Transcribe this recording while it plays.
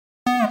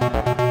Hi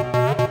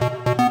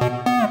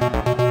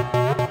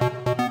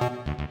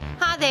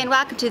there and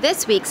welcome to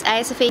this week's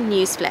ASFN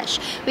News Flash.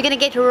 We're going to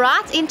get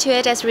right into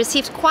it as we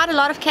received quite a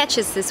lot of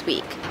catches this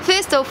week.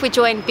 First off, we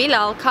joined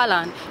Bilal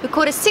Kalan, who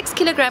caught a 6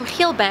 kg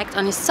keelback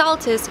on his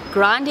Salters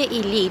Grande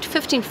Elite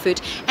 15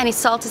 foot and his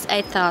Salters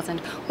 8000.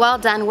 Well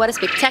done, what a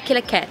spectacular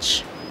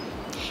catch.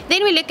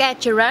 Then we look at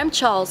Jerome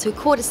Charles, who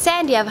caught a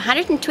sandy of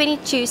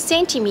 122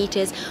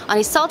 centimeters on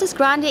his Salters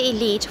Grande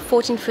Elite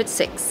 14 foot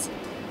 6.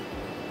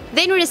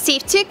 Then we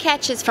received 2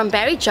 catches from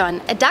Barry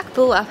John, a duck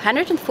bull of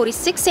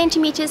 146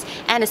 centimeters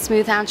and a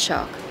smoothhound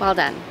shark. Well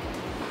done.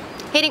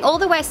 Heading all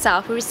the way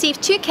south, we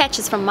received 2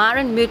 catches from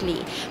Myron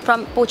Moodley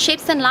from Port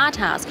Shepstone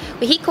Lighthouse,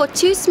 where he caught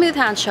 2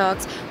 smoothhound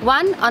sharks,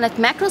 one on a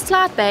mackerel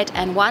slide bait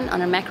and one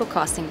on a mackerel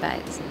casting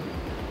bait.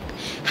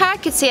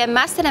 Harrod Kutsia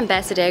Mustard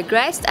Ambassador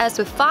graced us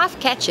with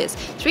 5 catches,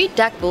 3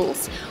 duck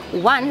bulls,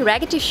 1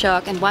 ragged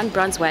shark and 1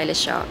 bronze whaler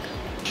shark.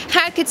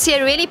 Harrod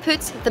Kutsia really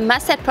puts the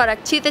mustard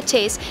product to the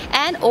test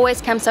and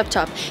always comes up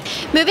top.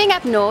 Moving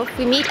up north,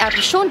 we meet up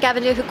with Sean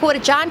Governor, who caught a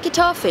giant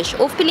guitarfish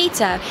off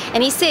Pelito,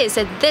 and he says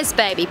that this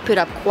baby put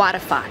up quite a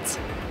fight.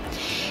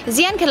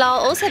 Zian Kalal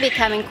also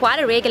becoming quite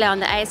a regular on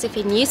the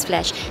ASFN News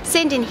Flash,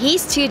 sending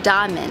his 2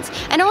 diamonds,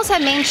 and also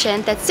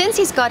mentioned that since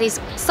he's got his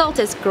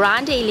Salters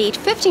Grande Elite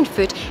 15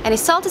 foot and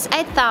his Salters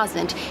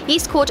 8000,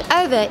 he's caught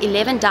over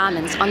 11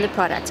 diamonds on the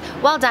product.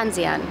 Well done,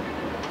 Zian.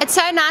 It's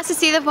so nice to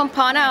see the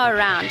Pompano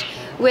around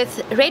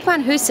with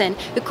Redwan Hussein,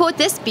 who caught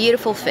this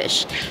beautiful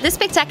fish. This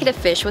spectacular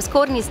fish was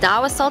caught in his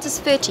Dawa Salters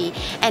 30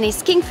 and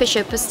his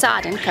Kingfisher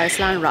Poseidon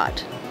coastline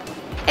rod.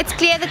 It's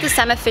clear that the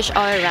summer fish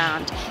are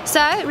around,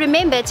 so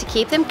remember to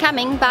keep them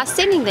coming by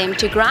sending them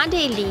to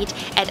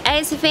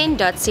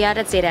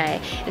grandeelite@asfn.co.za.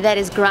 That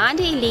is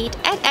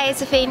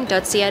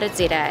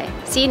grandeelite@asfn.co.za.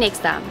 See you next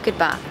time.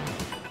 Goodbye.